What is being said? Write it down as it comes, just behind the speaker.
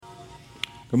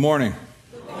Good morning.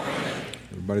 Good morning.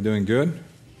 Everybody doing good?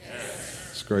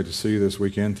 Yes. It's great to see you this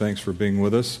weekend. Thanks for being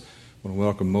with us. I want to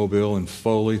welcome Mobile and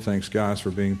Foley. Thanks, guys,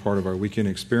 for being part of our weekend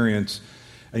experience.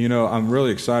 And, I'm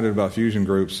really excited about Fusion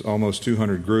Groups, almost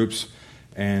 200 groups.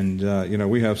 And,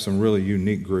 we have some really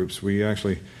unique groups. We have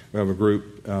a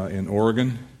group in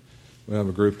Oregon. We have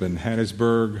a group in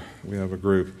Hattiesburg. We have a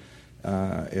group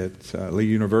at Lee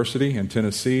University in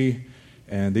Tennessee.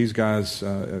 And these guys,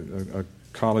 a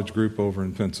college group over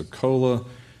in Pensacola,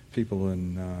 people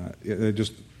in,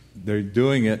 they're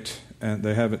doing it, and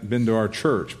they haven't been to our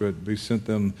church, but we sent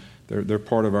them, they're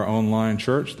part of our online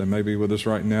church. They may be with us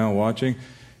right now watching,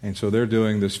 and so they're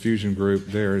doing this Fusion group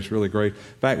there. It's really great.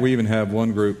 In fact, we even have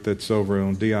one group that's over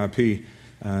on DIP.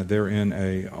 They're in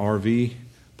a RV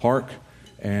park,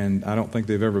 and I don't think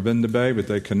they've ever been to Bay, but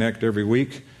they connect every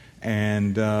week.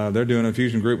 And they're doing a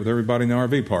Fusion group with everybody in the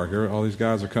RV park. All these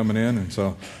guys are coming in, and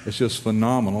so it's just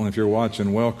phenomenal. And if you're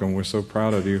watching, welcome. We're so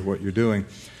proud of you, what you're doing.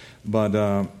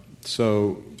 But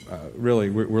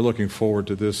really, we're looking forward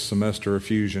to this semester of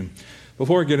Fusion.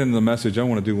 Before I get into the message, I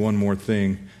want to do one more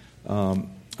thing. I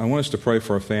want us to pray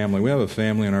for our family. We have a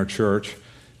family in our church,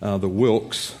 the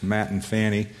Wilks, Matt and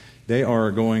Fanny. They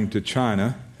are going to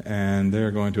China, and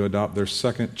they're going to adopt their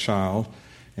second child.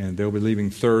 And they'll be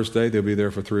leaving Thursday. They'll be there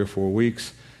for 3 or 4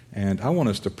 weeks. And I want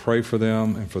us to pray for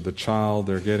them and for the child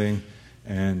they're getting.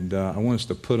 And I want us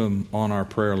to put them on our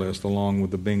prayer list along with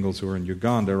the Bengals who are in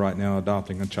Uganda right now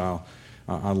adopting a child.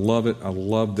 I love it. I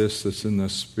love this. It's in the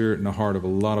spirit and the heart of a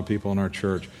lot of people in our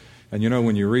church. And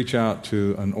when you reach out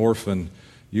to an orphan,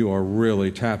 you are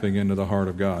really tapping into the heart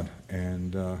of God.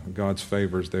 And God's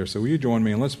favor is there. So will you join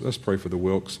me and let's pray for the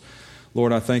Wilks.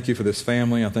 Lord, I thank you for this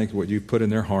family. I thank you for what you've put in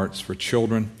their hearts for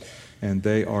children, and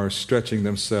they are stretching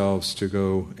themselves to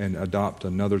go and adopt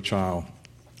another child.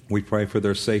 We pray for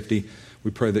their safety.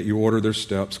 We pray that you order their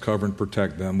steps, cover and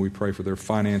protect them. We pray for their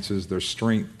finances, their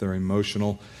strength, their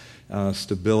emotional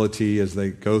stability as they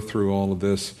go through all of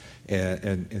this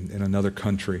in another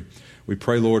country. We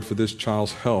pray, Lord, for this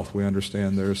child's health. We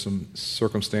understand there are some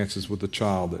circumstances with the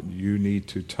child that you need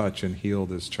to touch and heal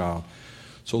this child.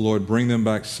 So, Lord, bring them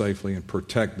back safely and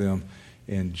protect them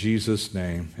in Jesus'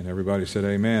 name. And everybody said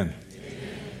amen.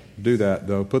 Amen. Do that,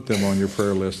 though. Put them on your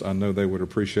prayer list. I know they would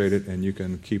appreciate it, and you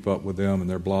can keep up with them and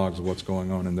their blogs of what's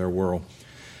going on in their world.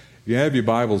 If you have your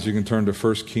Bibles, you can turn to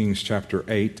 1 Kings chapter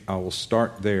 8. I will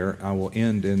start there. I will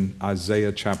end in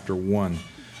Isaiah chapter 1.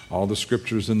 All the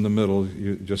scriptures in the middle,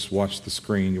 you just watch the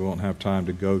screen. You won't have time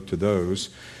to go to those.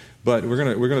 But we're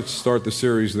going to start the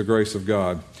series, The Grace of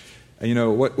God.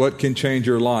 And what can change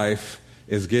your life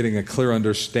is getting a clear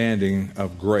understanding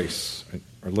of grace.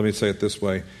 Or let me say it this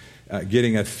way,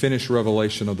 getting a finished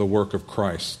revelation of the work of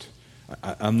Christ.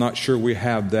 I'm not sure we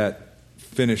have that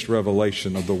finished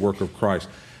revelation of the work of Christ.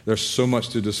 There's so much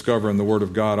to discover in the Word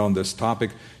of God on this topic.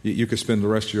 You could spend the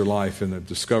rest of your life in the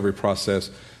discovery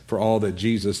process for all that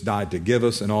Jesus died to give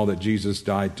us and all that Jesus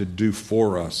died to do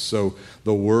for us. So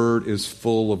the Word is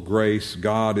full of grace.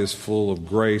 God is full of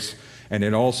grace. And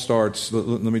it all starts,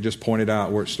 let me just point it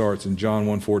out where it starts in John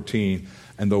 1:14.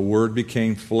 And the Word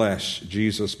became flesh,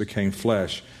 Jesus became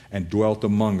flesh, and dwelt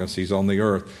among us. He's on the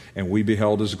earth. And we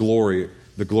beheld His glory.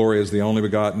 The glory is the only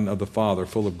begotten of the Father,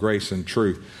 full of grace and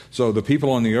truth. So the people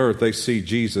on the earth, they see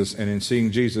Jesus. And in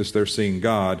seeing Jesus, they're seeing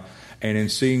God. And in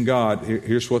seeing God,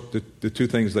 here's what the two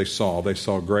things they saw. They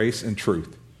saw grace and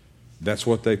truth. That's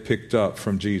what they picked up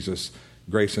from Jesus,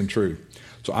 grace and truth.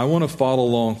 So I want to follow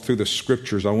along through the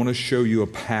scriptures. I want to show you a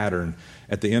pattern.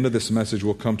 At the end of this message,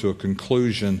 we'll come to a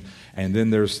conclusion, and then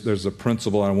there's a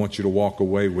principle I want you to walk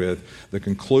away with. The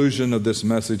conclusion of this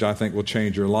message, I think, will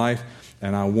change your life,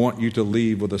 and I want you to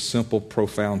leave with a simple,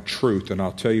 profound truth, and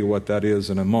I'll tell you what that is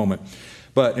in a moment.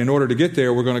 But in order to get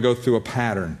there, we're going to go through a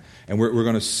pattern, and we're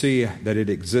going to see that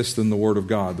it exists in the Word of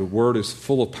God. The Word is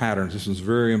full of patterns. This is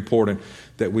very important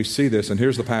that we see this. And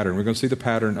here's the pattern. We're going to see the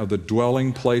pattern of the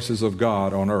dwelling places of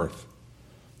God on earth.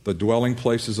 The dwelling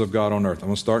places of God on earth. I'm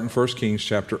going to start in 1 Kings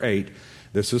chapter 8.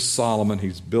 This is Solomon.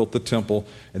 He's built the temple.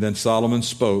 And then Solomon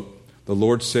spoke. The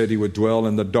Lord said he would dwell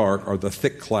in the dark or the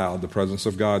thick cloud. The presence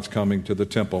of God's coming to the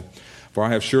temple. For I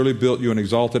have surely built you an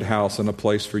exalted house and a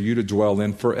place for you to dwell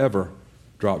in forever.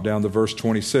 Drop down to verse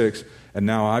 26. And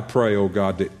now I pray, O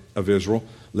God of Israel,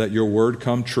 let your word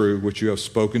come true, which you have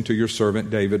spoken to your servant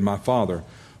David, my father.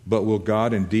 But will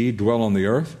God indeed dwell on the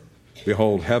earth?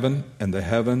 Behold, heaven and the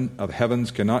heaven of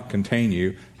heavens cannot contain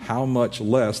you. How much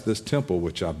less this temple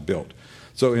which I've built?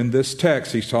 So in this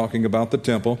text, he's talking about the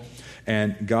temple.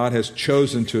 And God has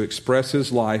chosen to express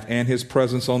His life and His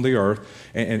presence on the earth.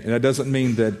 And that doesn't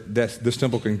mean that this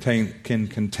temple can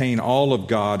contain all of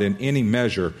God in any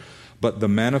measure. But the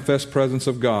manifest presence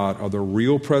of God, or the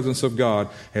real presence of God,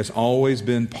 has always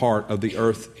been part of the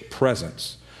earth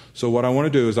presence. So what I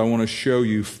want to do is I want to show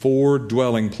you 4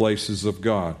 dwelling places of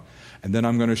God. And then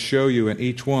I'm going to show you in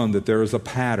each one that there is a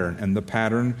pattern, and the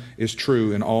pattern is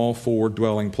true in all 4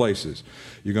 dwelling places.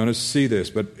 You're going to see this,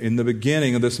 but in the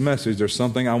beginning of this message, there's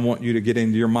something I want you to get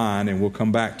into your mind, and we'll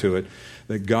come back to it,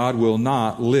 that God will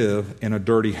not live in a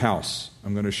dirty house.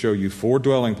 I'm going to show you 4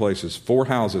 dwelling places, 4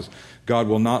 houses. God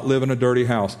will not live in a dirty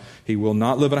house. He will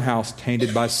not live in a house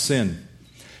tainted by sin.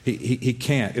 He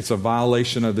can't. It's a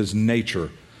violation of his nature.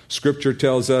 Scripture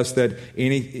tells us that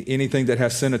anything that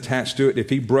has sin attached to it, if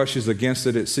he brushes against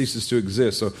it, it ceases to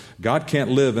exist. So God can't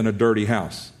live in a dirty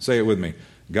house. Say it with me.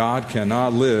 God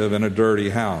cannot live in a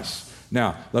dirty house.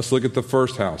 Now, let's look at the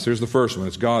first house. Here's the first one.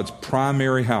 It's God's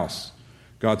primary house.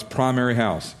 God's primary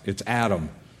house. It's Adam.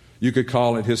 You could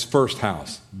call it his first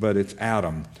house, but it's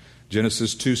Adam.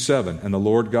 Genesis 2:7, and the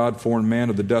Lord God formed man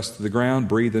of the dust of the ground,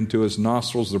 breathed into his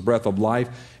nostrils the breath of life,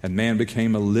 and man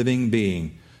became a living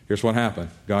being. Here's what happened.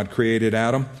 God created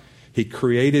Adam. He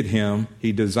created him.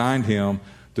 He designed him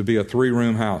to be a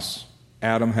 3-room house.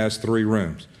 Adam has 3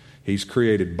 rooms. He's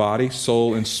created body,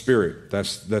 soul, and spirit.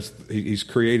 He's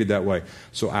created that way.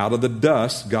 So out of the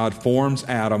dust, God forms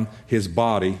Adam, his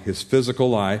body, his physical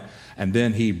life, and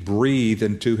then he breathed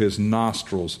into his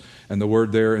nostrils. And the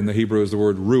word there in the Hebrew is the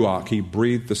word ruach. He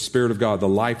breathed the Spirit of God, the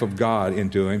life of God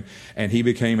into him, and he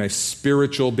became a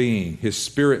spiritual being. His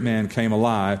spirit man came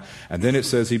alive, and then it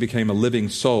says he became a living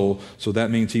soul, so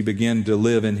that means he began to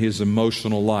live in his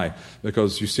emotional life.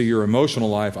 Because you see, your emotional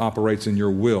life operates in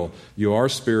your will. You are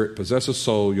spirit, possess a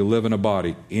soul, you live in a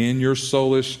body. In your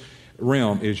soulish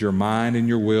realm is your mind and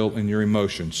your will and your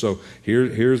emotion. So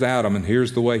here's Adam, and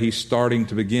here's the way he's starting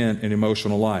to begin an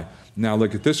emotional life. Now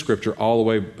look at this scripture all the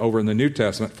way over in the New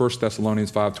Testament, 1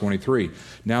 Thessalonians 5:23.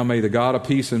 Now may the God of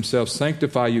peace himself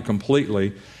sanctify you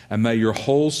completely, and may your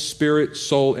whole spirit,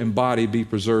 soul, and body be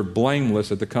preserved blameless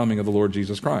at the coming of the Lord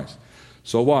Jesus Christ.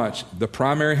 So watch, the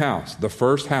primary house, the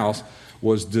first house,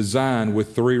 was designed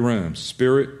with 3 rooms: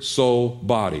 spirit, soul,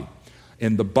 body.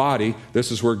 In the body,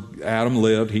 this is where Adam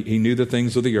lived. He knew the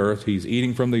things of the earth. He's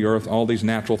eating from the earth, all these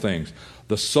natural things.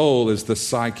 The soul is the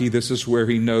psyche. This is where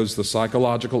he knows the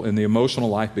psychological and the emotional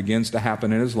life begins to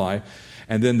happen in his life.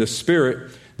 And then the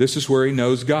spirit, this is where he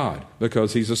knows God,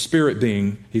 because he's a spirit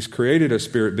being. He's created a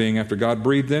spirit being after God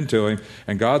breathed into him,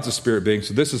 and God's a spirit being,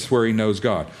 so this is where he knows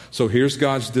God. So here's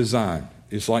God's design.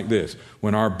 It's like this.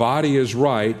 When our body is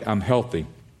right, I'm healthy.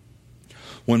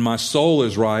 When my soul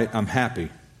is right, I'm happy.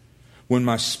 When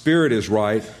my spirit is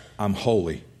right, I'm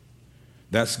holy.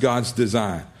 That's God's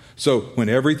design. So when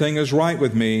everything is right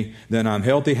with me, then I'm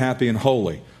healthy, happy, and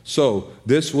holy. So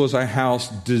this was a house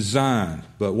designed.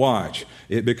 But watch,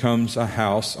 it becomes a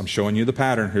house. I'm showing you the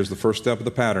pattern. Here's the first step of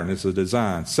the pattern. It's a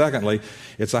design. Secondly,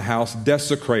 it's a house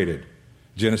desecrated.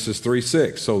 Genesis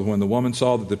 3:6. So when the woman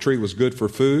saw that the tree was good for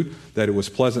food, that it was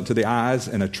pleasant to the eyes,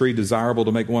 and a tree desirable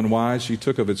to make one wise, she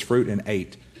took of its fruit and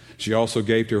ate. She also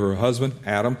gave to her husband,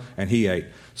 Adam, and he ate.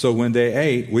 So when they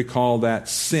ate, we call that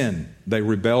sin. They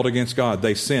rebelled against God.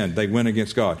 They sinned. They went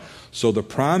against God. So the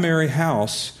primary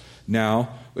house now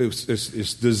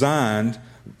is designed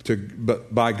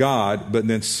by God, but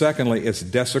then secondly, it's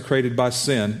desecrated by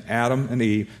sin. Adam and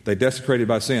Eve, they desecrated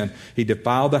by sin. He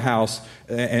defiled the house,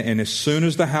 and as soon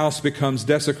as the house becomes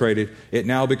desecrated, it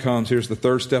now becomes, here's the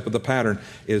third step of the pattern,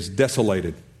 is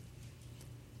desolated.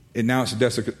 Now it's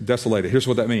desolated. Here's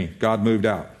what that means. God moved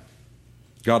out.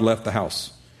 God left the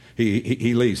house.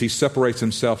 He leaves. He separates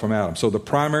himself from Adam. So the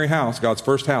primary house, God's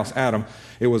first house, Adam,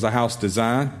 it was a house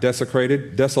designed,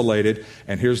 desecrated, desolated,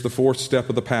 and here's the 4th step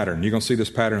of the pattern. You're going to see this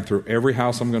pattern through every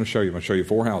house I'm going to show you. I'm going to show you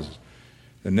 4 houses.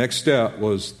 The next step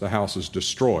was the house is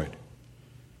destroyed.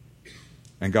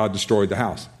 And God destroyed the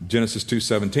house. Genesis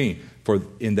 2:17. For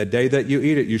in the day that you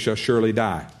eat it, you shall surely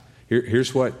die.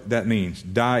 Here's what that means.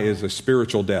 Die is a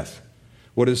spiritual death.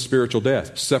 What is spiritual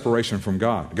death? Separation from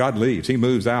God. God leaves. He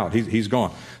moves out. He's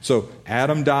gone. So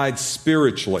Adam died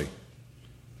spiritually.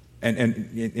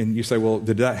 And you say, well,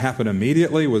 did that happen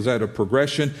immediately? Was that a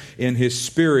progression? In his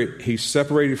spirit, he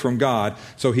separated from God,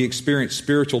 so he experienced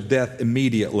spiritual death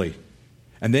immediately.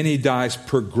 And then he dies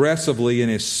progressively in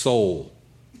his soul.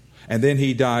 And then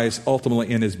he dies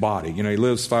ultimately in his body. He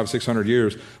lives 500-600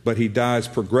 years, but he dies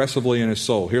progressively in his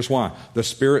soul. Here's why. The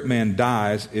spirit man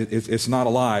dies. It's not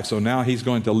alive. So now he's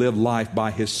going to live life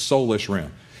by his soulish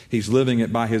realm. He's living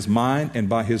it by his mind and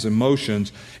by his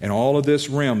emotions. And all of this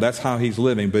realm, that's how he's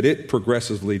living. But it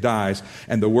progressively dies.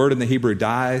 And the word in the Hebrew,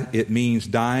 die, it means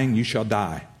dying, you shall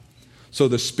die. So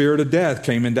the spirit of death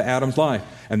came into Adam's life.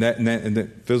 And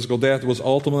that physical death was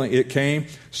ultimately, it came.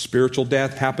 Spiritual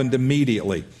death happened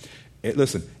immediately.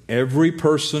 Listen, every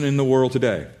person in the world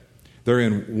today, they're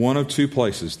in one of two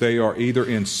places. They are either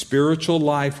in spiritual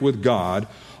life with God,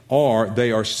 or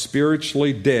they are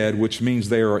spiritually dead, which means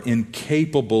they are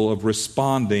incapable of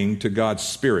responding to God's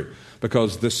Spirit,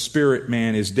 because the spirit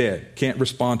man is dead, can't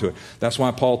respond to it. That's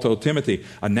why Paul told Timothy,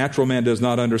 a natural man does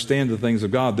not understand the things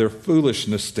of God. They're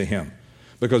foolishness to him.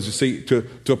 Because you see,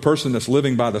 to a person that's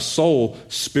living by the soul,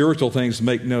 spiritual things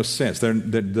make no sense.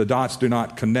 The dots do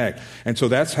not connect. And so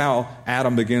that's how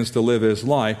Adam begins to live his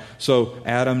life. So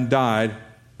Adam died,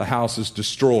 the house is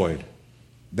destroyed.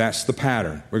 That's the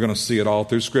pattern. We're going to see it all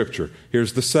through Scripture.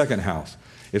 Here's the second house.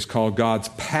 It's called God's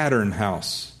pattern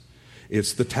house.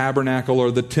 It's the tabernacle or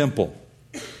the temple.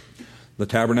 The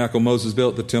tabernacle Moses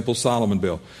built, the temple Solomon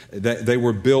built. They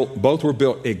were built, both were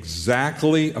built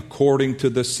exactly according to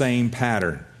the same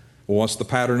pattern. Well, what's the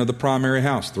pattern of the primary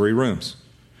house? 3 rooms.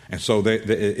 And so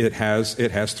it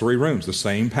has 3 rooms, the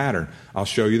same pattern. I'll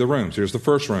show you the rooms. Here's the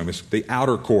first room. It's the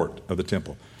outer court of the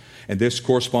temple. And this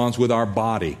corresponds with our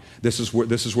body. This is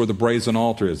where the brazen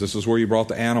altar is. This is where you brought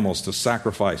the animals to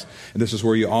sacrifice. And this is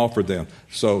where you offered them.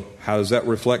 So how does that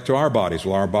reflect to our bodies?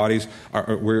 Well, our bodies,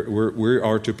 we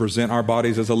are to present our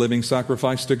bodies as a living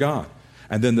sacrifice to God.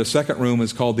 And then the second room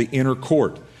is called the inner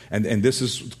court. And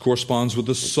this corresponds with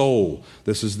the soul.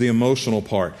 This is the emotional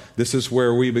part. This is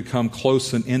where we become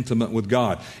close and intimate with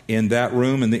God. In that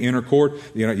room, in the inner court,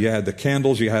 you had the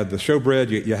candles, you had the showbread,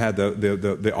 you had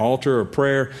the altar of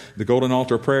prayer, the golden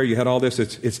altar of prayer. You had all this.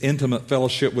 It's intimate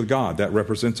fellowship with God. That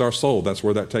represents our soul. That's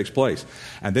where that takes place.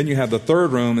 And then you have the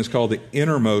third room. It's called the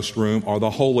innermost room, or the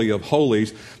Holy of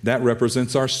Holies. That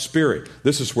represents our spirit.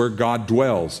 This is where God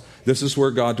dwells. This is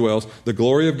where God dwells. The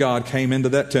glory of God came into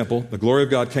that temple. The glory of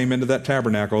God came into that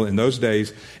tabernacle in those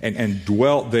days and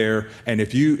dwelt there. And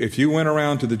if you went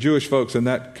around to the Jewish folks in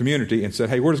that community and said,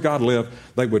 hey, where does God live?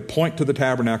 They would point to the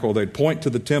tabernacle. They'd point to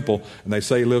the temple, and they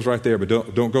say he lives right there. But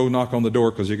don't go knock on the door,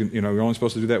 because you're only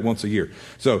supposed to do that once a year.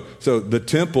 So the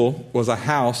temple was a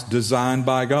house designed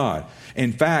by God.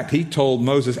 In fact, he told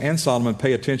Moses and Solomon,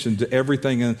 pay attention to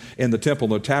everything in the temple,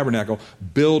 the tabernacle,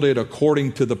 build it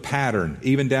according to the pattern,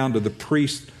 even down to the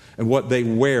priests and what they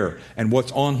wear and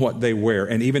what's on what they wear,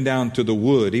 and even down to the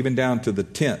wood, even down to the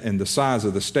tent and the size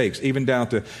of the stakes, even down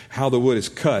to how the wood is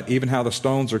cut, even how the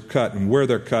stones are cut and where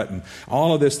they're cut, and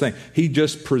all of this thing. He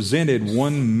just presented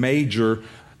one major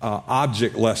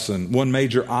object lesson, one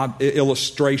major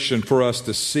illustration for us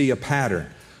to see a pattern.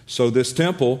 So this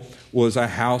temple was a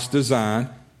house design.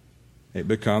 Here's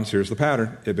the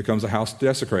pattern, it becomes a house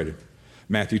desecrated.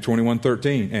 Matthew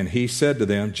 21:13, and he said to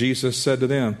them, Jesus said to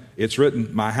them, it's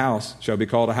written, my house shall be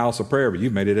called a house of prayer, but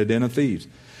you've made it a den of thieves.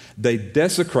 They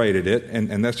desecrated it,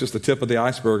 and that's just the tip of the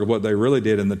iceberg of what they really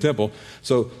did in the temple.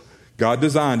 So God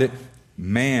designed it.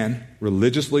 Man,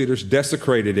 religious leaders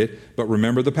desecrated it, but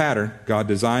remember the pattern. God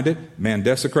designed it, man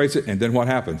desecrates it, and then what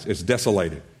happens? It's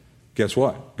desolated. Guess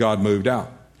what? God moved out.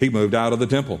 He moved out of the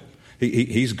temple.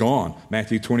 He's gone.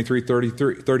 Matthew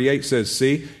 23:38 says,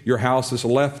 see, your house is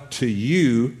left to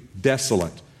you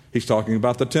desolate. He's talking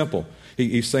about the temple.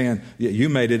 He's saying, you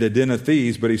made it a den of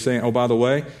thieves, but he's saying, oh, by the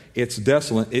way, it's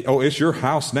desolate. It's your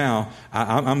house now.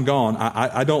 I'm gone.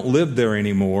 I don't live there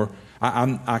anymore.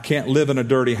 I can't live in a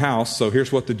dirty house. So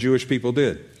here's what the Jewish people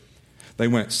did. They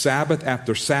went Sabbath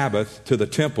after Sabbath to the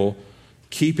temple,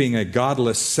 keeping a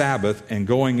godless Sabbath and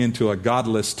going into a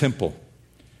godless temple.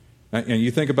 And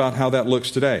you think about how that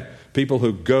looks today. People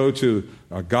who go to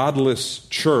a godless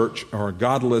church or a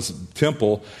godless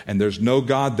temple, and there's no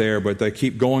God there, but they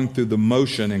keep going through the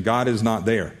motion, and God is not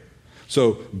there.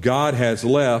 So God has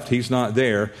left. He's not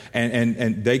there.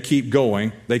 And they keep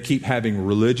going. They keep having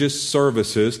religious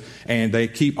services, and they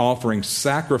keep offering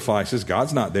sacrifices.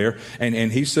 God's not there.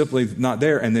 And he's simply not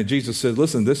there. And then Jesus said,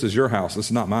 listen, this is your house. This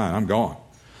is not mine. I'm gone.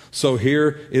 So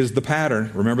here is the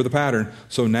pattern. Remember the pattern.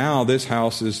 So now this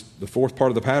house is, the fourth part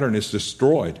of the pattern is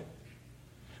destroyed.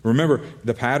 Remember,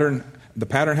 the pattern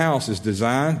house is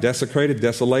designed, desecrated,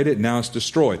 desolated, now it's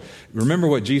destroyed. Remember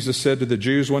what Jesus said to the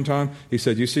Jews one time? He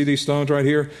said, you see these stones right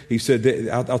here? He said,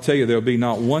 I'll tell you, there'll be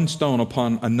not one stone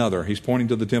upon another. He's pointing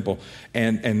to the temple.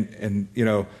 And in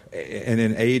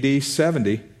AD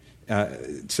 70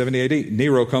 AD,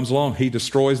 Nero comes along. He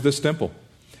destroys this temple.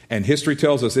 And history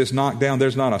tells us it's knocked down.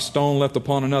 There's not a stone left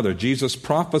upon another. Jesus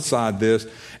prophesied this,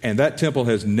 and that temple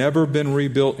has never been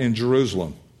rebuilt in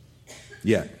Jerusalem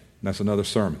yet. That's another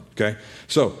sermon, okay?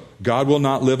 So God will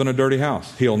not live in a dirty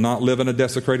house. He'll not live in a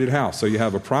desecrated house. So you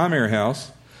have a primary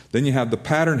house, then you have the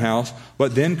pattern house,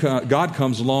 but then God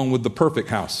comes along with the perfect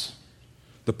house.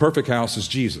 The perfect house is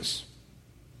Jesus.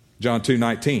 John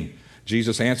 2:19.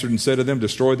 Jesus answered and said to them,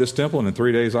 destroy this temple, and in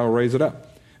 3 days I will raise it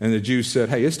up. And the Jews said,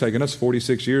 hey, it's taken us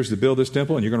 46 years to build this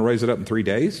temple, and you're going to raise it up in 3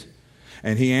 days?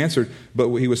 And he answered,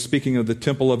 but he was speaking of the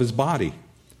temple of his body.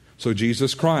 So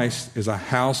Jesus Christ is a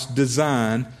house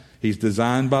designed. He's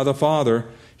designed by the Father.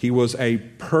 He was a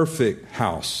perfect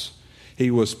house. He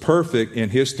was perfect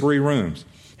in his 3 rooms.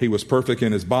 He was perfect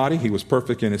in his body. He was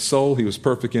perfect in his soul. He was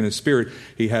perfect in his spirit.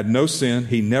 He had no sin.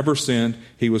 He never sinned.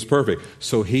 He was perfect.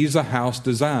 So he's a house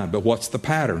designed. But what's the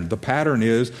pattern? The pattern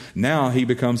is now he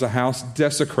becomes a house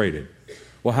desecrated.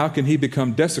 Well, how can he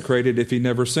become desecrated if he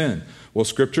never sinned? Well,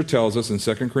 Scripture tells us in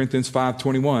 2 Corinthians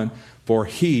 5:21, for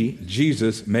he,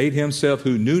 Jesus, made himself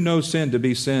who knew no sin to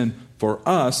be sin for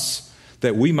us,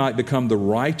 that we might become the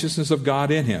righteousness of God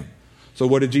in him. So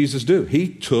what did Jesus do? He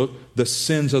took the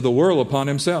sins of the world upon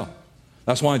himself.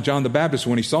 That's why John the Baptist,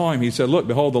 when he saw him, he said, look,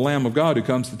 behold the Lamb of God who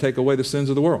comes to take away the sins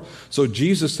of the world. So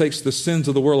Jesus takes the sins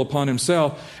of the world upon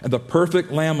himself, and the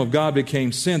perfect Lamb of God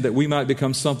became sin that we might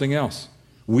become something else.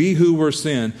 We who were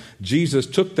sin, Jesus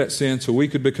took that sin so we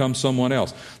could become someone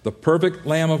else. The perfect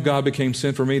Lamb of God became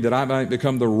sin for me that I might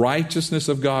become the righteousness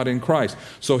of God in Christ.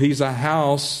 So he's a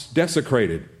house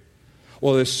desecrated.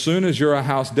 Well, as soon as you're a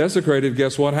house desecrated,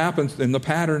 guess what happens in the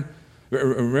pattern?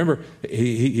 Remember,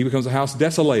 he becomes a house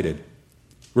desolated.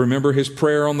 Remember his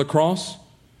prayer on the cross?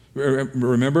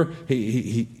 Remember,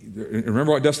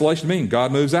 remember what desolation means?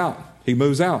 God moves out. He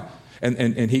moves out.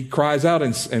 And he cries out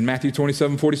in Matthew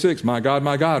 27:46, my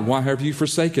God, why have you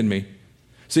forsaken me?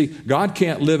 See, God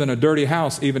can't live in a dirty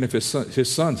house even if it's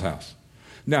his son's house.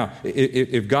 Now,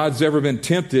 if God's ever been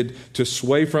tempted to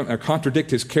sway from or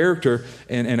contradict his character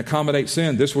and accommodate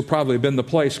sin, this would probably have been the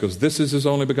place, because this is his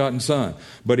only begotten son.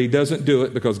 But he doesn't do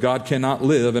it because God cannot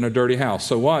live in a dirty house.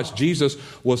 So watch, Jesus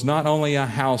was not only a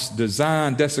house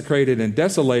designed, desecrated, and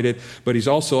desolated, but he's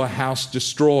also a house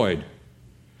destroyed.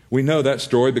 We know that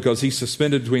story because he's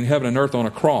suspended between heaven and earth on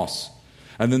a cross.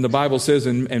 And then the Bible says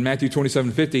in Matthew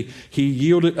 27:50, he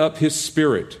yielded up his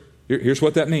spirit. Here's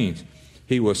what that means.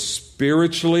 He was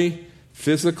spiritually,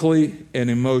 physically, and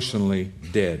emotionally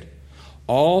dead.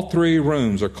 All 3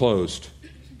 rooms are closed.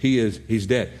 He's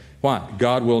dead. Why?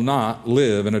 God will not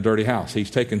live in a dirty house. He's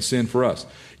taken sin for us.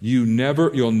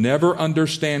 You'll never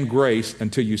understand grace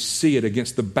until you see it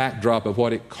against the backdrop of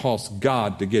what it costs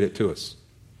God to get it to us.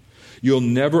 You'll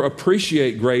never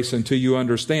appreciate grace until you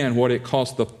understand what it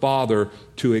cost the Father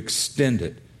to extend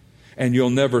it. And you'll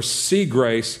never see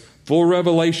grace, full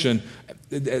revelation,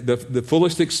 the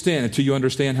fullest extent, until you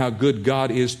understand how good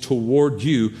God is toward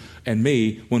you and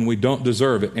me when we don't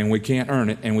deserve it and we can't earn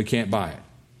it and we can't buy it.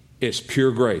 It's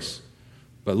pure grace.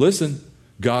 But listen,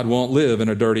 God won't live in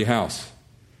a dirty house.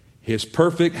 His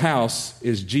perfect house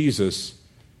is Jesus.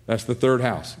 That's the 3rd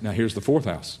house. Now here's the 4th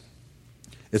house.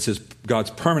 It's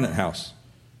God's permanent house.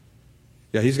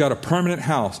 Yeah, he's got a permanent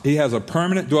house. He has a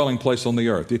permanent dwelling place on the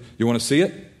earth. You want to see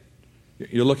it?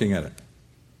 You're looking at it.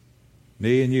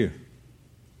 Me and you.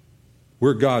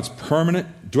 We're God's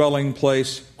permanent dwelling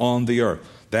place on the earth.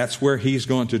 That's where he's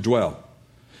going to dwell.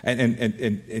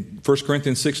 And 1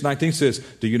 Corinthians 6:19 says,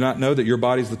 do you not know that your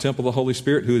body is the temple of the Holy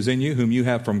Spirit who is in you, whom you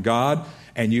have from God,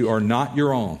 and you are not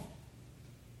your own?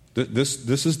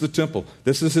 This is the temple.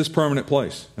 This is his permanent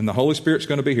place. And the Holy Spirit's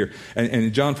going to be here. And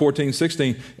in John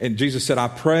 14:16, and Jesus said, I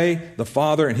pray the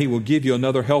Father, and he will give you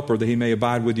another helper that he may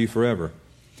abide with you forever.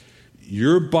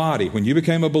 Your body, when you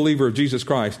became a believer of Jesus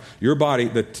Christ, your body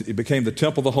it became the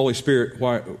temple of the Holy Spirit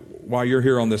while you're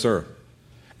here on this earth.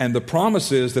 And the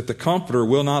promise is that the Comforter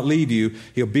will not leave you.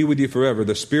 He'll be with you forever.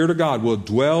 The Spirit of God will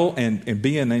dwell and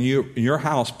be in your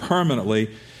house permanently.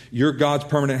 You're God's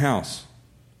permanent house.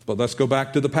 But let's go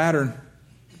back to the pattern.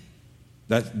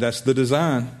 That's the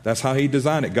design. That's how he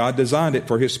designed it. God designed it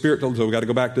for his Spirit. So we've got to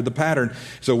go back to the pattern.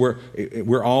 So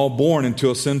we're all born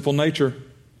into a sinful nature.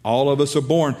 All of us are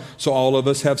born. So all of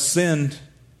us have sinned.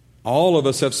 All of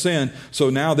us have sinned. So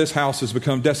now this house has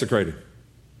become desecrated.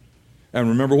 And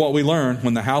remember what we learned.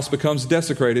 When the house becomes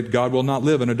desecrated, God will not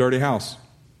live in a dirty house.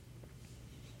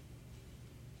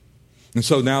 And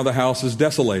so now the house is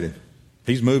desolated.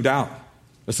 He's moved out.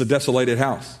 It's a desolated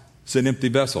house. It's an empty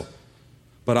vessel.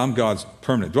 But I'm God's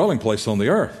permanent dwelling place on the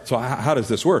earth. So how does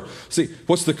this work? See,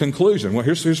 what's the conclusion? Well,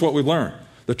 here's what we've learned.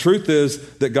 The truth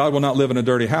is that God will not live in a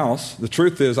dirty house. The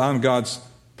truth is I'm God's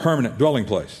permanent dwelling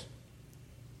place.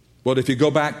 But if you go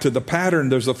back to the pattern,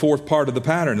 there's a 4th part of the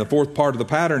pattern. The 4th part of the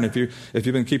pattern, if you've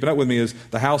been keeping up with me, is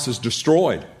the house is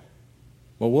destroyed.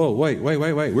 Well, whoa, wait.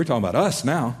 We're talking about us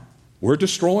now. We're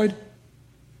destroyed?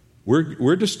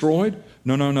 We're destroyed?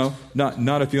 No.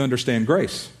 Not if you understand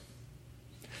grace.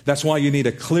 That's why you need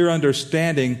a clear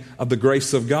understanding of the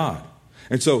grace of God.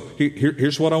 And so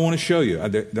here's what I want to show you. I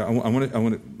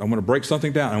want to break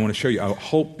something down. I want to show you. I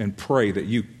hope and pray that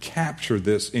you capture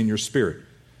this in your spirit,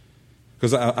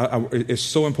 because it's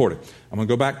so important. I'm going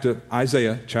to go back to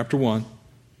Isaiah chapter 1,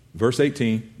 verse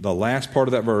 18, the last part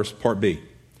of that verse, part B.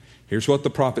 Here's what the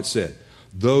prophet said.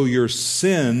 Though your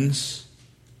sins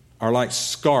are like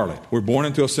scarlet. We're born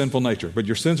into a sinful nature, but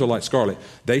your sins are like scarlet.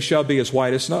 They shall be as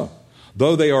white as snow.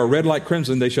 Though they are red like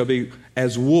crimson, they shall be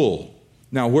as wool.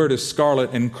 Now, where does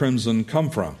scarlet and crimson come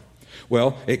from?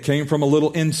 Well, it came from a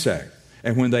little insect.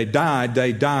 And when they died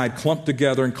clumped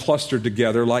together and clustered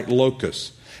together like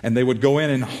locusts. And they would go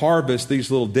in and harvest these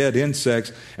little dead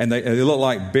insects, and they look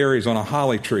like berries on a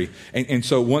holly tree. And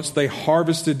so once they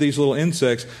harvested these little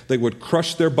insects, they would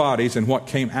crush their bodies, and what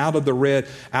came out of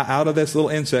this little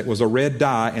insect was a red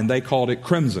dye, and they called it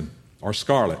crimson or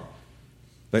scarlet.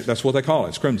 That's what they call it.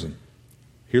 It's crimson.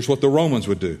 Here's what the Romans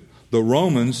would do. The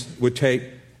Romans would take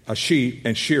a sheep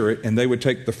and shear it, and they would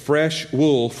take the fresh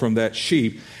wool from that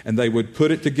sheep, and they would put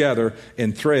it together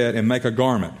in thread and make a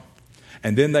garment.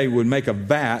 And then they would make a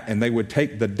vat, and they would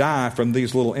take the dye from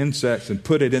these little insects and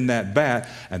put it in that vat.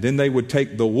 And then they would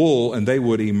take the wool, and they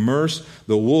would immerse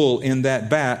the wool in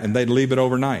that vat, and they'd leave it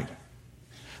overnight.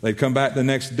 They'd come back the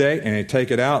next day, and they'd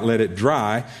take it out, let it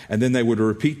dry, and then they would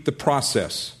repeat the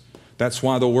process. That's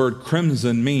why the word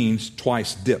crimson means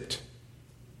twice dipped.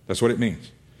 That's what it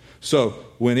means. So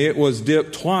when it was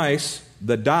dipped twice,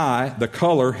 the dye, the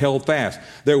color, held fast.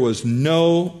 There was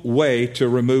no way to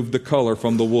remove the color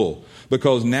from the wool,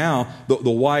 because now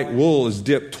the white wool is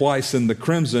dipped twice in the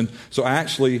crimson, so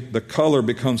actually the color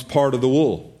becomes part of the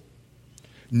wool.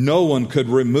 No one could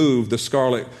remove the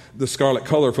scarlet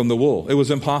color from the wool. It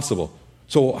was impossible.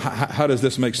 So how does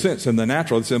this make sense? In the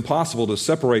natural, it's impossible to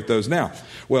separate those now.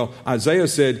 Well, Isaiah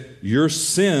said, your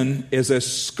sin is as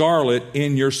scarlet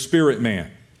in your spirit man.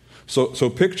 So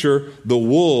picture the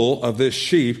wool of this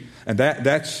sheep, and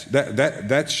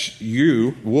that's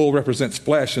you. Wool represents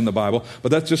flesh in the Bible,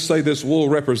 but let's just say this wool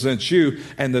represents you,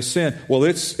 and the sin, well,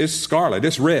 it's scarlet,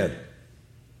 it's red.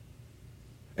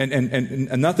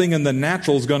 And nothing in the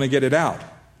natural is going to get it out.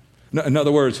 In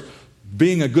other words,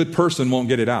 being a good person won't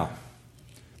get it out.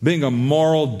 Being a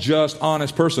moral, just,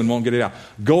 honest person won't get it out.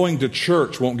 Going to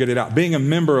church won't get it out. Being a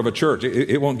member of a church,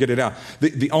 it won't get it out.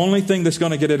 The only thing that's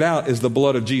going to get it out is the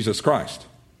blood of Jesus Christ.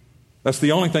 That's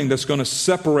the only thing that's going to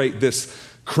separate this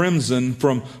crimson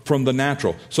from the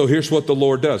natural. So here's what the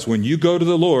Lord does. When you go to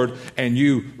the Lord and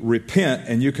you repent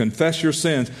and you confess your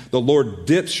sins, the Lord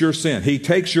dips your sin. He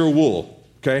takes your wool,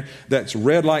 okay, that's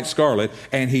red like scarlet,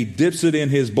 and He dips it in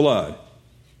His blood.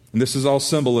 And this is all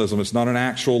symbolism. It's not an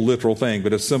actual literal thing,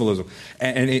 but it's symbolism.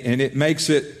 And it makes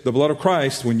it, the blood of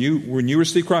Christ, when you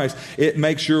receive Christ, it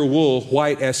makes your wool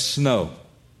white as snow.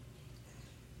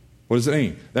 What does it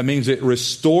mean? That means it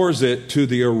restores it to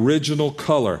the original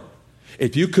color.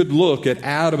 If you could look at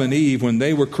Adam and Eve when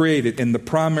they were created in the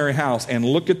primary house and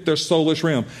look at their soulish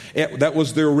realm, that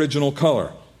was their original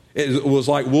color. It was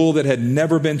like wool that had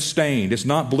never been stained. It's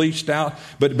not bleached out,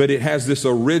 but it has this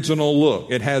original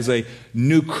look. It has a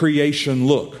new creation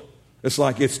look. It's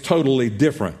like it's totally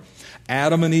different.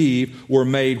 Adam and Eve were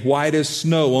made white as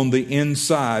snow on the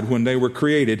inside when they were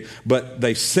created, but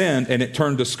they sinned and it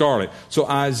turned to scarlet. So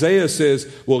Isaiah says,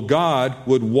 well, God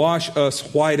would wash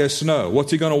us white as snow.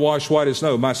 What's He going to wash white as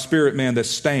snow? My spirit man that's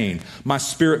stained, my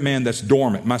spirit man that's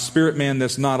dormant, my spirit man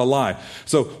that's not alive.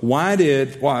 So why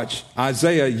did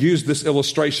Isaiah use this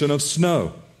illustration of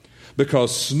snow?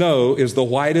 Because snow is the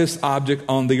whitest object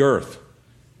on the earth.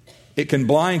 It can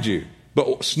blind you.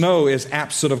 But snow is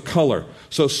absent of color.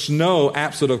 So snow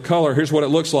absent of color, here's what it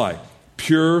looks like.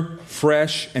 Pure,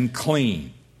 fresh, and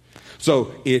clean.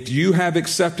 So if you have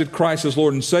accepted Christ as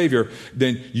Lord and Savior,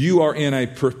 then you are in a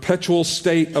perpetual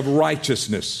state of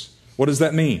righteousness. What does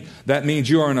that mean? That means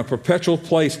you are in a perpetual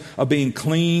place of being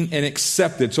clean and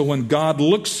accepted. So when God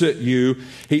looks at you,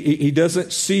 He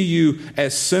doesn't see you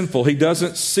as sinful. He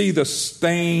doesn't see the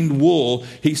stained wool.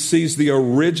 He sees the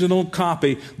original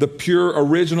copy, the pure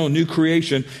original new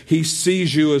creation. He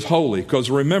sees you as holy. Because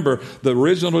remember, the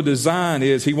original design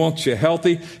is He wants you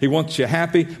healthy, He wants you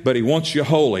happy, but He wants you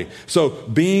holy. So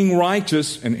being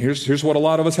righteous, and here's what a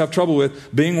lot of us have trouble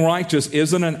with, being righteous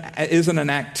isn't an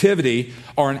activity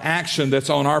or an action that's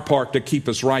on our part to keep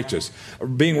us righteous.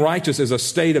 Being righteous is a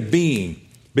state of being.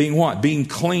 Being what? Being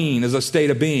clean is a state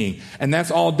of being. And that's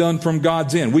all done from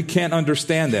God's end. We can't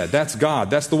understand that. That's God.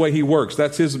 That's the way He works.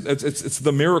 That's His, it's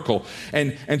the miracle.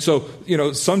 And so,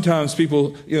 sometimes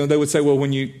people, they would say, well,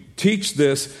 when you teach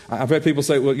this, I've had people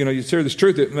say, well, you share this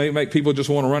truth, it may make people just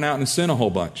want to run out and sin a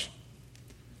whole bunch.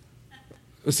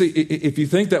 See, if you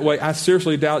think that way, I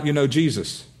seriously doubt you know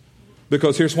Jesus.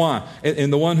 Because here's why.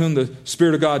 In the one whom the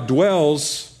Spirit of God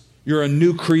dwells, you're a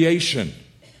new creation.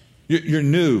 You're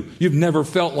new. You've never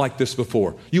felt like this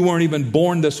before. You weren't even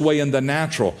born this way in the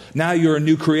natural. Now you're a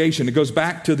new creation. It goes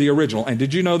back to the original. And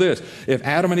did you know this? If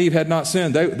Adam and Eve had not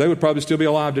sinned, they would probably still be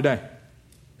alive today.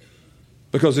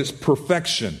 Because it's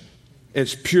perfection.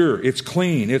 It's pure. It's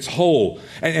clean. It's whole.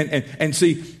 And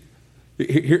see,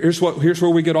 here's where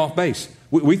we get off base.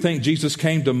 We think Jesus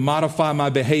came to modify my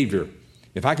behavior.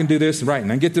 If I can do this right, and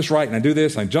I get this right, and I do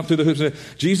this, and I jump through the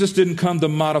hoops. Jesus didn't come to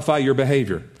modify your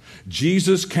behavior.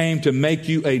 Jesus came to make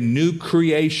you a new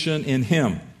creation in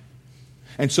Him.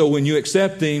 And so when you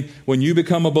accept Him, when you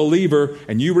become a believer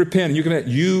and you repent and you commit,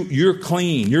 you're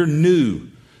clean, you're new.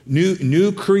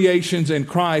 New creations in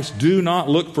Christ do not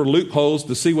look for loopholes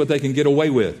to see what they can get away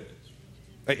with.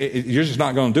 You're just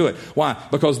not going to do it. Why?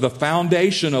 Because the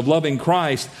foundation of loving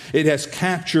Christ, it has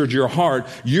captured your heart.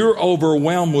 You're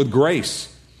overwhelmed with grace.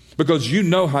 Because you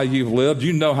know how you've lived,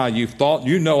 you know how you've thought,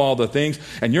 you know all the things,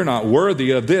 and you're not worthy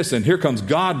of this. And here comes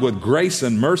God with grace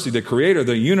and mercy, the creator of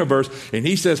the universe, and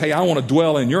He says, hey, I want to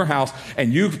dwell in your house,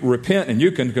 and you repent and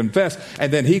you can confess.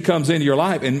 And then He comes into your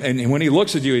life, and when He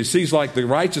looks at you, He sees like the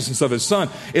righteousness of His Son.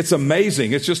 It's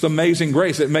amazing. It's just amazing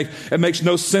grace. It makes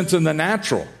no sense in the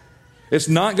natural. It's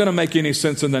not going to make any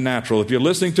sense in the natural. If you're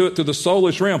listening to it through the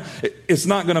soulish realm, it's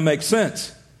not going to make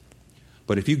sense.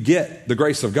 But if you get the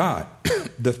grace of God,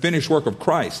 the finished work of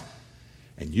Christ,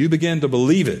 and you begin to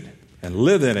believe it and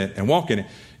live in it and walk in it,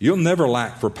 you'll never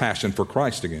lack for passion for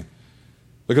Christ again.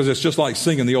 Because it's just like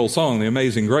singing the old song, The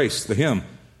Amazing Grace, the hymn.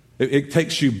 It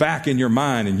takes you back in your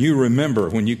mind, and you remember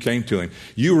when you came to Him.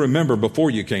 You remember before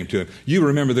you came to Him. You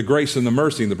remember the grace and the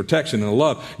mercy and the protection and the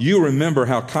love. You remember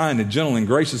how kind and gentle and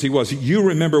gracious He was. You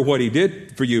remember what He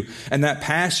did for you, and that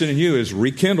passion in you is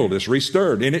rekindled, it's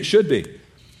restirred, and it should be.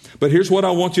 But here's what I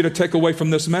want you to take away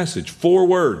from this message. 4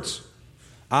 words.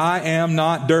 I am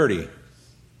not dirty.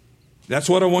 That's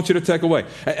what I want you to take away.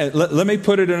 Let me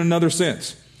put it in another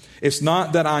sense. It's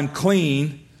not that I'm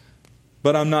clean,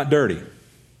 but I'm not dirty.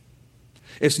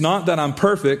 It's not that I'm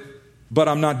perfect, but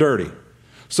I'm not dirty.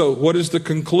 So what is the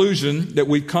conclusion that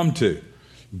we come to?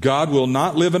 God will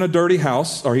not live in a dirty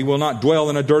house, or He will not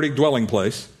dwell in a dirty dwelling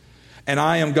place. And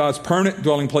I am God's permanent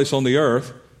dwelling place on the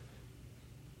earth.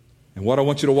 And what I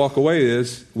want you to walk away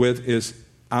with is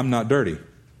I'm not dirty.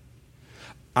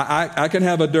 I can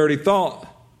have a dirty thought,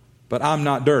 but I'm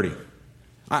not dirty.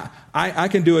 I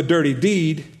can do a dirty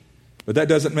deed, but that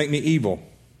doesn't make me evil.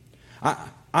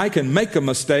 I can make a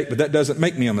mistake, but that doesn't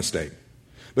make me a mistake.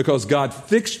 Because God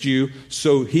fixed you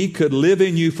so He could live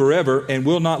in you forever and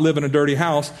will not live in a dirty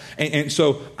house. And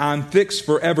so I'm fixed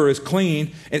forever as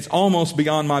clean. It's almost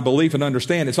beyond my belief and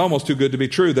understand. It's almost too good to be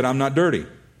true that I'm not dirty.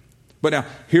 But now,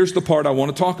 here's the part I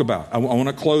want to talk about. I want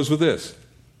to close with this.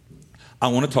 I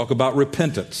want to talk about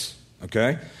repentance,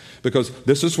 okay? Because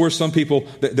this is where some people,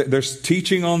 there's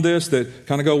teaching on this that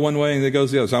kind of go one way and it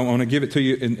goes the other. So I want to give it to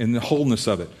you in the wholeness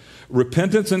of it.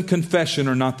 Repentance and confession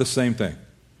are not the same thing.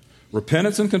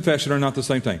 Repentance and confession are not the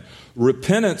same thing.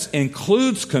 Repentance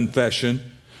includes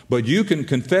confession, but you can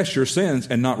confess your sins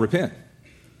and not repent.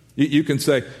 You can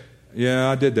say, yeah,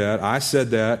 I did that. I said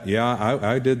that. Yeah,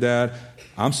 I did that.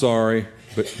 I'm sorry,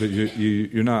 but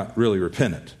you're not really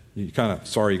repentant. You're kind of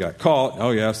sorry you got caught.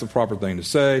 Oh, yeah, that's the proper thing to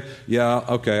say. Yeah,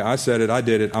 okay, I said it. I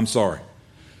did it. I'm sorry.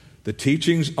 The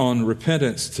teachings on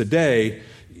repentance today,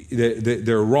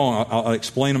 they're wrong. I'll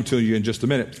explain them to you in just a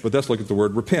minute, but let's look at the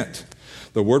word repent.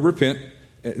 The word repent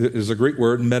is a Greek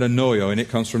word, metanoia, and it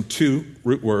comes from 2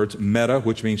 root words, meta,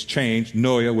 which means change,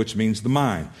 noia, which means the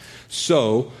mind.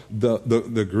 So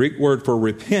the Greek word for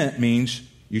repent means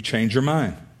you change your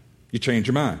mind. You change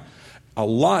your mind. A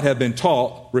lot have been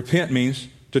taught repent means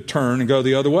to turn and go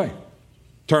the other way.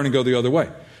 Turn and go the other way.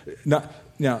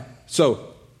 Now, so,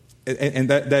 and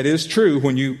that is true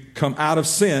when you come out of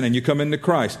sin and you come into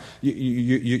Christ.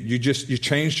 You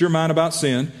changed your mind about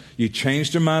sin. You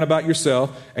changed your mind about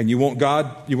yourself, and you want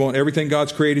God. You want everything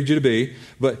God's created you to be.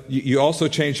 But you also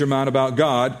changed your mind about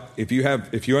God. If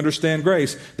you understand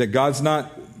grace, that God's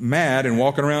not mad and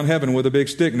walking around heaven with a big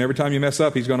stick, and every time you mess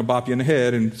up, He's going to bop you in the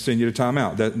head and send you to time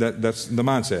out. That's the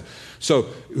mindset. So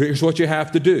here's what you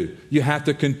have to do. You have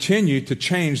to continue to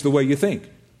change the way you think.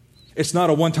 It's not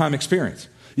a one-time experience.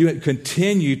 You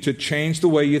continue to change the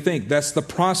way you think. That's the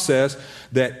process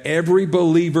that every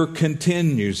believer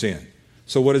continues in.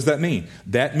 So what does that mean?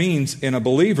 That means in a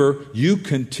believer, you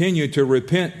continue to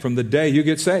repent from the day you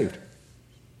get saved.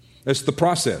 That's the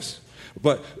process.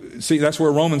 But see, that's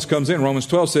where Romans comes in. Romans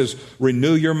 12 says,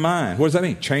 renew your mind. What does that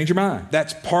mean? Change your mind.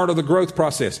 That's part of the growth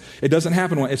process. It doesn't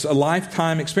happen once. It's a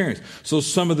lifetime experience. So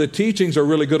some of the teachings are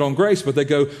really good on grace, but they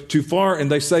go too far and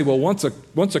they say, well, once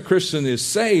a Christian is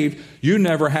saved, you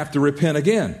never have to repent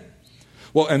again.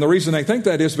 Well, and the reason they think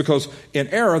that is because in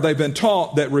error, they've been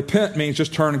taught that repent means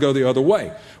just turn and go the other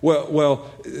way.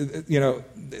 Well,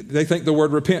 they think the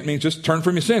word repent means just turn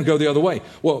from your sin, go the other way.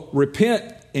 Well,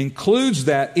 repent includes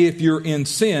that if you're in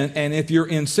sin, and if you're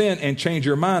in sin and change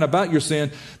your mind about your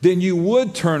sin, then you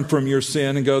would turn from your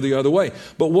sin and go the other way.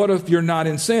 But what if you're not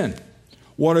in sin?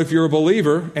 What if you're a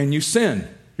believer and you sin?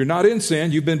 You're not in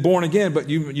sin, you've been born again, but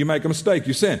you make a mistake,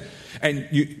 you sin. And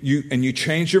you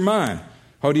change your mind.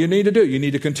 What do you need to do? You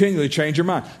need to continually change your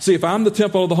mind. See, if I'm the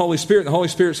temple of the Holy Spirit, and the Holy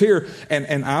Spirit's here,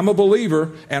 and I'm a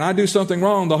believer, and I do something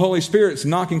wrong, the Holy Spirit's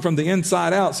knocking from the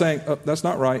inside out saying, oh, that's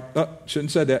not right. Oh, shouldn't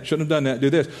have said that. Shouldn't have done that.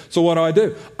 Do this. So what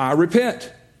do? I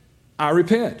repent. I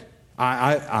repent.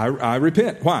 I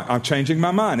repent. Why? I'm changing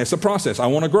my mind. It's a process. I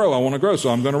want to grow,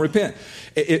 so I'm going to repent.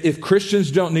 If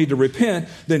Christians don't need to repent,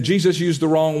 then Jesus used the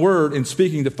wrong word in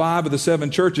speaking to 5 of the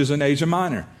 7 churches in Asia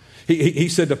Minor. He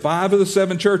said to 5 of the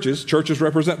 7 churches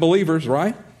represent believers,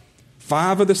 right?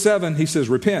 5 of the 7, he says,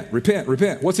 repent, repent,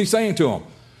 repent. What's he saying to them?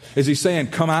 Is he saying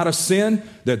come out of sin,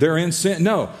 that they're in sin?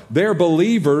 No, they're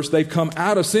believers. They've come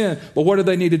out of sin. But what do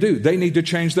they need to do? They need to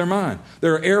change their mind.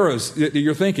 There are errors that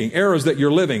you're thinking, errors that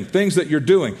you're living, things that you're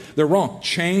doing. They're wrong.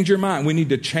 Change your mind. We need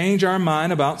to change our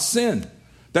mind about sin.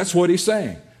 That's what he's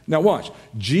saying. Now watch.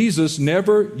 Jesus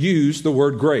never used the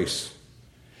word grace.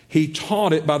 He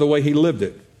taught it by the way he lived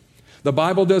it. The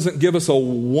Bible doesn't give us a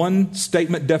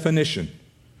one-statement definition.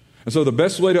 And so the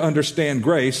best way to understand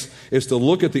grace is to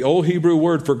look at the old Hebrew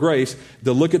word for grace,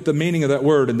 to look at the meaning of that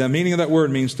word. And the meaning of that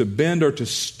word means to bend or to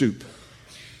stoop.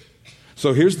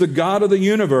 So here's the God of the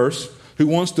universe who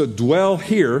wants to dwell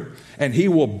here, and he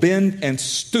will bend and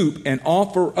stoop and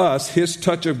offer us his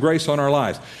touch of grace on our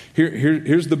lives.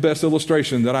 Here's the best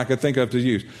illustration that I could think of to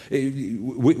use.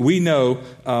 We know,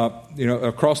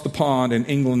 across the pond in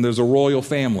England, there's a royal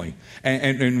family.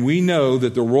 And we know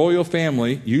that the royal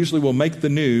family usually will make the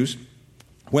news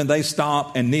when they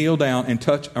stop and kneel down and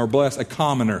touch or bless a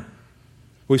commoner.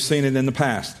 We've seen it in the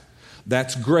past.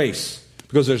 That's grace.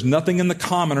 Because there's nothing in the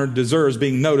commoner deserves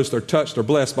being noticed or touched or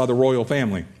blessed by the royal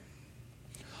family.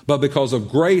 But because of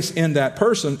grace in that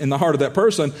person, in the heart of that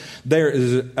person, there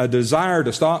is a desire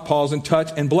to stop, pause, and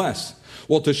touch and bless.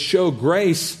 Well, to show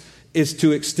grace is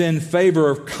to extend favor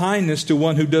of kindness to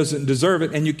one who doesn't deserve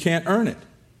it, and you can't earn it.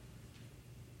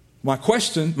 My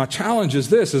challenge is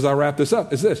this, as I wrap this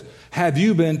up, is this. Have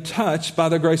you been touched by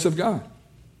the grace of God?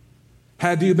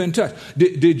 Have you been touched?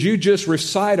 Did you just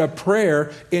recite a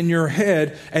prayer in your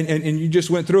head and you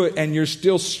just went through it and you're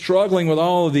still struggling with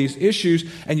all of these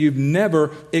issues and you've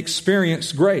never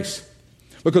experienced grace?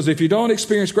 Because if you don't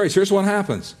experience grace, here's what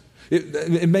happens.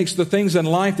 It makes the things in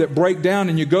life that break down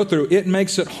and you go through, it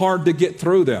makes it hard to get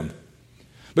through them.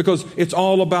 Because it's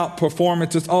all about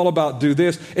performance. It's all about do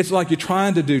this. It's like you're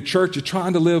trying to do church. You're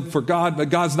trying to live for God, but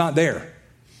God's not there.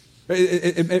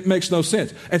 It makes no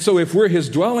sense. And so if we're his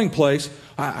dwelling place,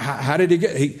 how did he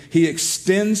get? He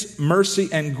extends mercy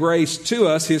and grace to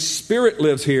us. His Spirit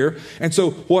lives here. And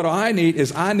so what I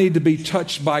need to be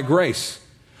touched by grace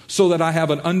so that I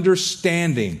have an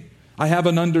understanding. I have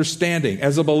an understanding.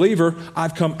 As a believer,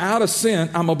 I've come out of sin.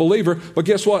 I'm a believer. But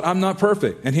guess what? I'm not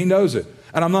perfect. And he knows it.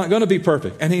 And I'm not going to be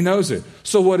perfect. And he knows it.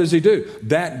 So what does he do?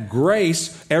 That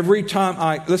grace, every time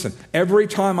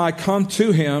I come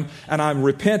to him and I'm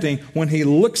repenting, when he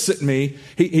looks at me,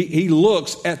 he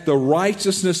looks at the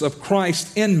righteousness of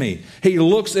Christ in me. He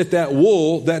looks at that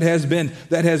wool that has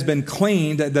been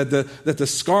cleaned, that the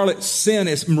scarlet sin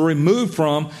is removed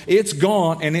from. It's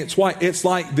gone and it's white. It's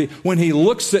like when he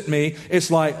looks at me,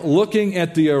 it's like looking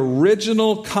at the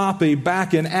original copy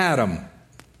back in Adam.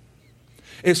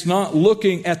 It's not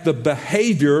looking at the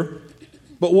behavior,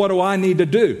 but what do I need to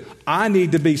do? I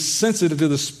need to be sensitive to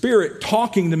the Spirit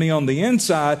talking to me on the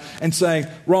inside and saying,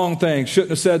 wrong thing,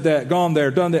 shouldn't have said that, gone there,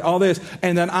 done that, all this.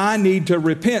 And then I need to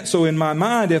repent. So in my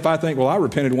mind, if I think, well, I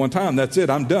repented one time, that's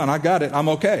it, I'm done, I got it, I'm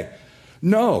okay.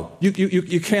 No,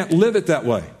 you can't live it that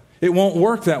way. It won't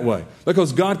work that way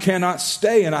because God cannot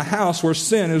stay in a house where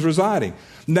sin is residing.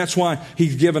 And that's why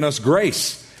he's given us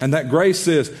grace. And that grace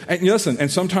is, and listen, and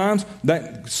sometimes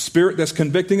that Spirit that's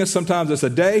convicting us, sometimes it's a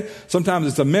day, sometimes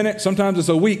it's a minute, sometimes it's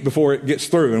a week before it gets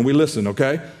through and we listen,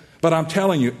 okay? But I'm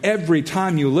telling you, every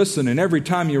time you listen and every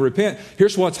time you repent,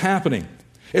 here's what's happening.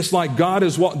 It's like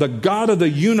the God of the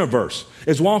universe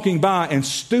is walking by and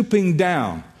stooping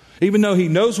down. Even though he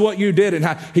knows what you did and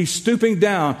how he's stooping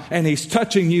down and he's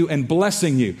touching you and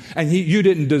blessing you. And you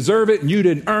didn't deserve it and you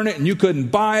didn't earn it and you couldn't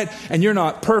buy it and you're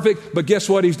not perfect. But guess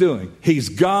what he's doing? He's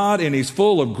God and he's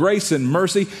full of grace and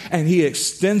mercy and he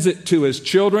extends it to his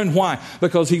children. Why?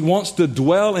 Because he wants to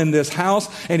dwell in this house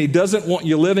and he doesn't want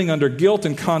you living under guilt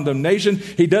and condemnation.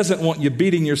 He doesn't want you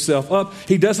beating yourself up.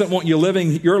 He doesn't want you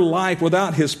living your life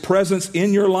without his presence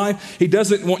in your life. He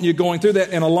doesn't want you going through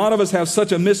that. And a lot of us have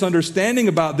such a misunderstanding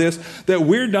about this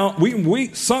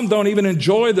that some don't even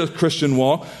enjoy the Christian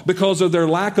walk because of their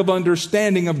lack of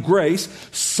understanding of grace.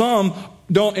 Some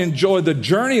don't enjoy the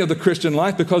journey of the Christian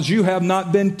life because you have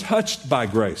not been touched by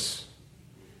grace.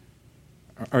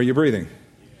 Are you breathing?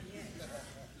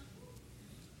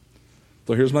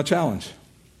 So here's my challenge.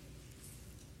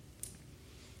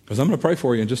 Because I'm going to pray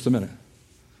for you in just a minute.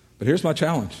 But here's my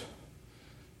challenge.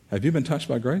 Have you been touched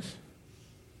by grace?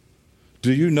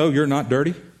 Do you know you're not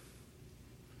dirty?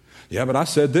 Yeah, but I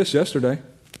said this yesterday.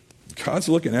 God's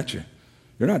looking at you.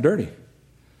 You're not dirty.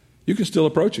 You can still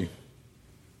approach him.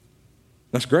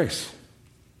 That's grace.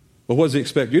 But what does he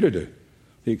expect you to do?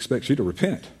 He expects you to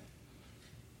repent.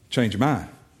 Change your mind.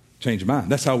 Change your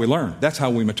mind. That's how we learn. That's how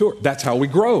we mature. That's how we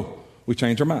grow. We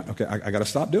change our mind. Okay, I got to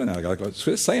stop doing that. I got to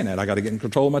quit saying that. I got to get in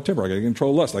control of my temper. I got to get in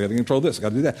control of lust. I got to get in control of this. I got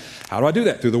to do that. How do I do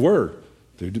that? Through the Word.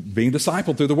 Through being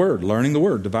discipled through the Word, learning the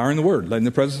Word, devouring the Word, letting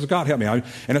the presence of God help me. And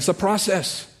it's a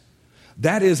process.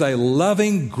 That is a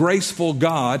loving, graceful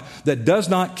God that does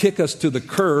not kick us to the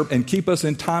curb and keep us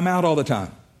in timeout all the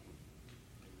time.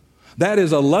 That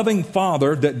is a loving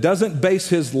Father that doesn't base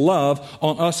his love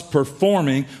on us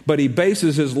performing, but he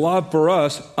bases his love for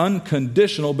us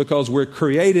unconditional because we're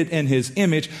created in his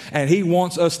image and he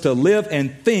wants us to live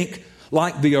and think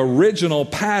like the original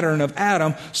pattern of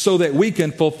Adam so that we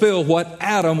can fulfill what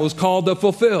Adam was called to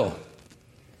fulfill.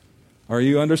 Are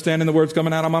you understanding the words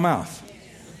coming out of my mouth?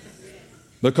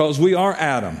 Because we are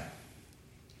Adam.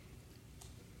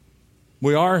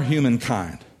 We are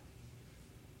humankind.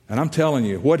 And I'm telling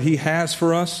you, what he has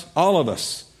for us, all of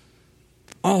us,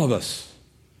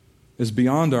 is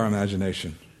beyond our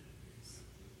imagination.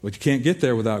 But you can't get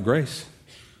there without grace.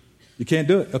 You can't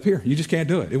do it up here. You just can't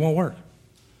do it. It won't work.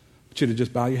 I want you to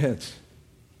just bow your heads.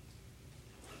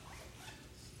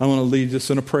 I want to lead this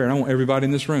in a prayer. And I want everybody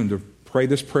in this room to pray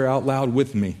this prayer out loud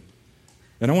with me.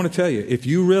 And I want to tell you, if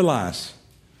you realize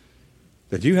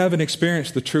that you haven't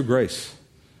experienced the true grace,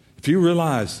 if you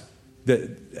realize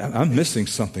that I'm missing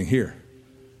something here,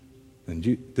 then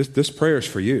this prayer is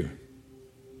for you.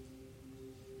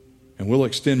 And we'll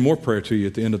extend more prayer to you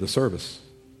at the end of the service.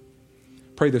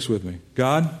 Pray this with me.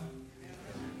 God,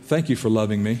 thank you for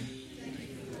loving me.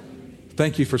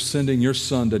 Thank you for sending your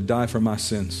Son to die for my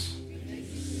sins.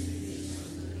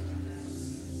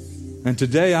 And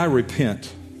today I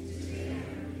repent.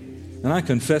 And I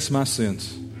confess my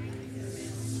sins.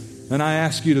 And I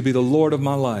ask you to be the Lord of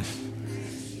my life.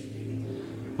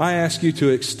 I ask you to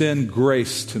extend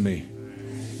grace to me.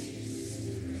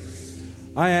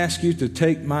 I ask you to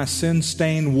take my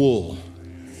sin-stained wool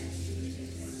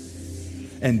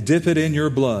and dip it in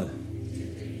your blood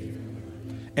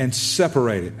and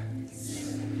separate it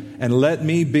and let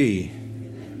me be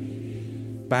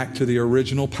back to the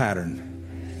original pattern,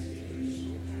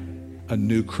 a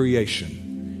new creation.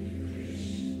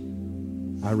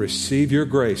 I receive your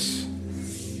grace.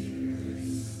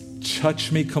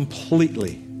 Touch me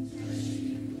completely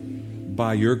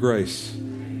by your grace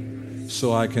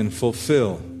so I can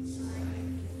fulfill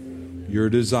your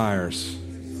desires,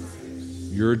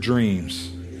 your dreams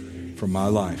for my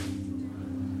life.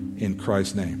 In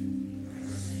Christ's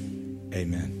name,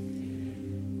 amen.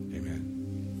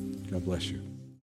 Amen. God bless you.